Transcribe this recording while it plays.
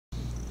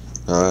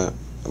Alright,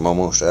 I'm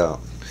almost out.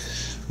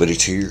 But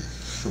it's here.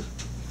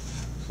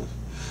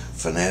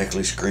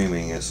 Fanatically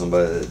screaming at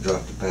somebody that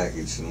dropped the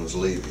package and was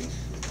leaving.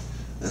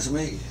 That's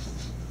me.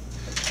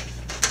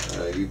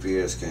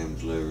 UPS came and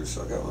delivered,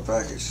 so I got my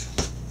package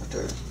right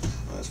there.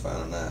 Let's find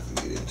a knife and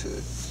get into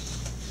it.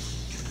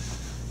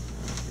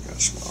 I got a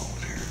small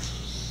one here.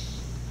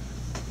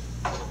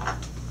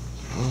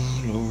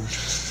 Oh Lord.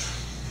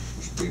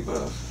 Must be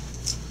my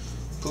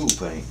pool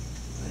paint.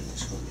 And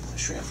it's going to be my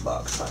shrimp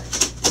box paint.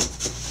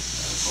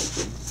 I'm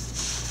hoping.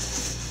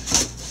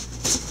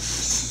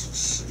 Let's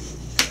see.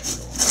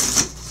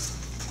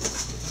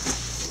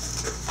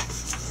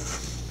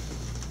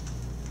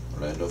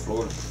 Orlando,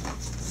 Florida.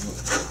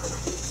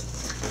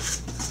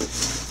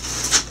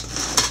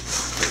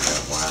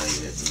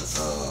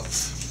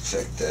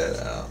 Check that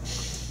out.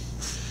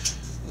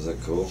 Is that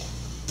cool?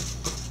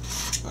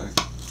 Right.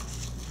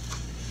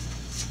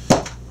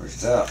 Where's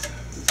the top?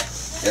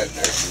 Yep,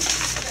 there.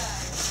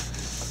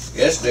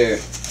 Yes, there.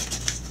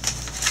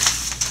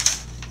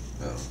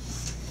 Oh.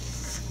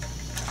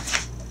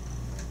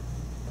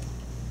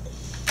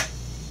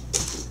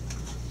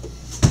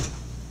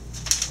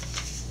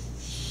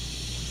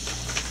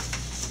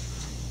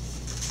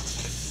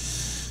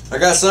 I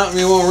got something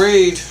you won't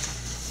read.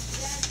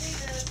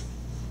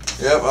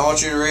 Yep, I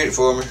want you to read it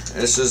for me.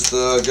 This is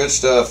the good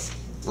stuff.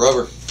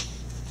 Rubber.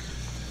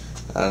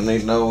 I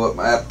need to know what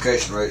my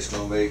application rate's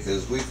going to be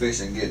because we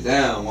fixing to get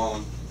down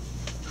one.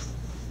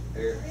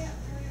 Here.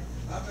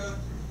 I'm good.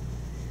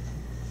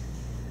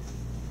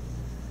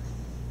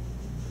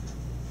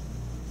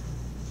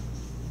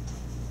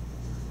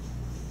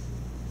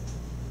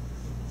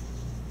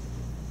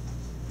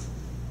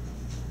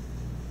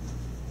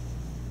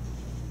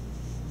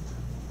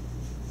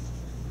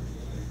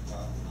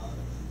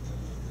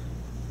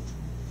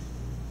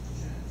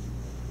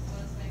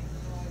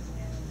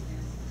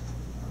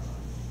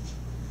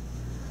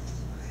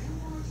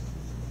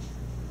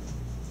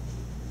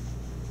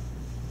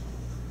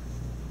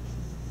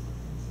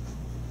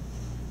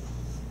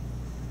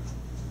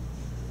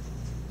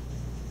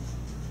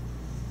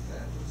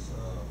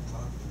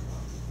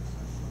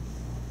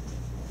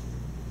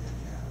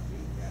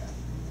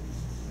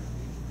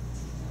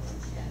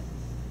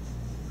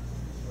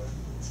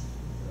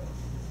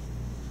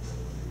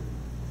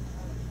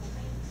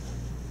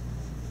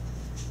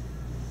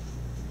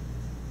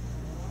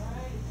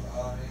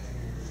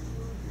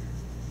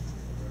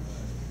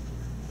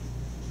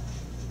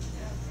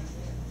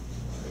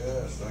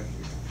 Yes, thank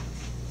you.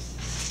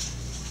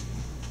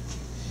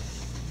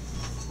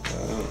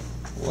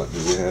 What do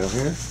we have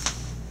here?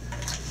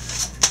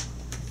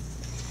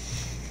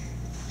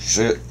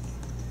 Shit.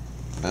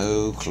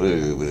 No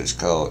clue, but it's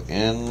called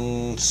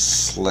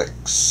INSLX.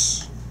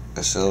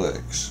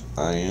 SLX.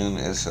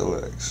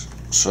 INSLX.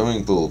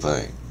 Swimming pool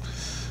paint.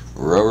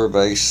 Rubber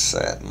based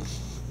satin.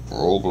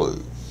 Royal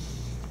blue.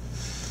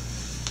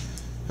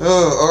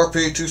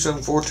 RP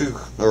 2742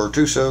 or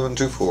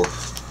 2724.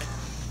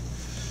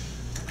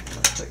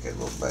 Take that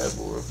little bad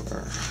boy up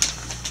there.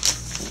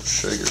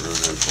 Shake it real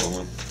good for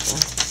me. Oh,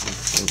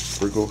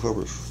 pretty cool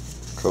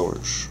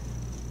colors.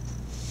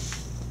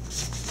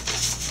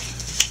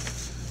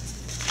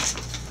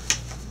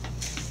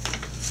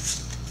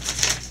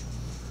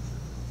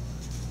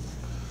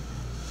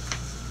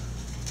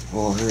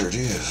 Well, here it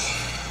is.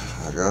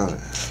 I got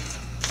it.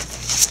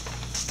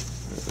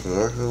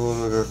 Exactly what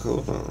I got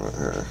cool on right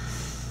here.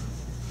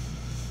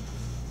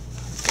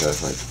 Gotta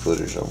make the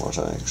footage on my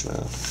tanks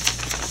now.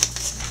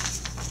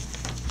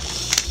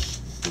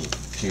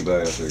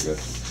 Anybody out there got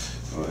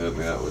want to help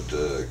me out with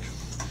the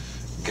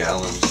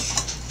gallons?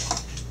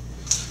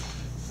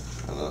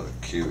 I know what a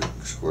cubic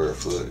square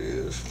foot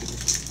is.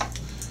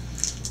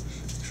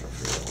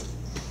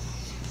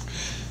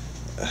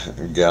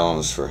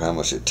 Gallons for how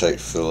much it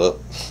takes to fill up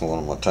one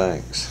of my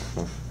tanks.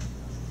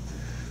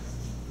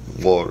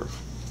 Water.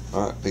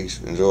 Alright, peace.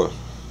 Enjoy.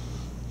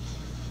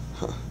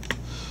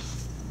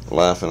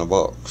 Life in a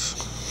box.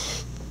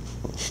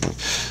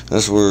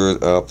 That's where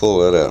I'll pull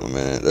that out in a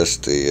minute. That's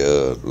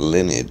the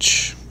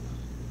lineage.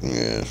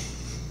 Yeah.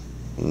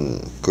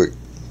 Quick,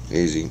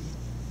 easy.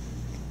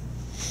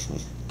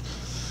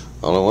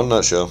 All in one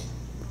nutshell.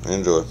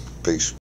 Enjoy. Peace.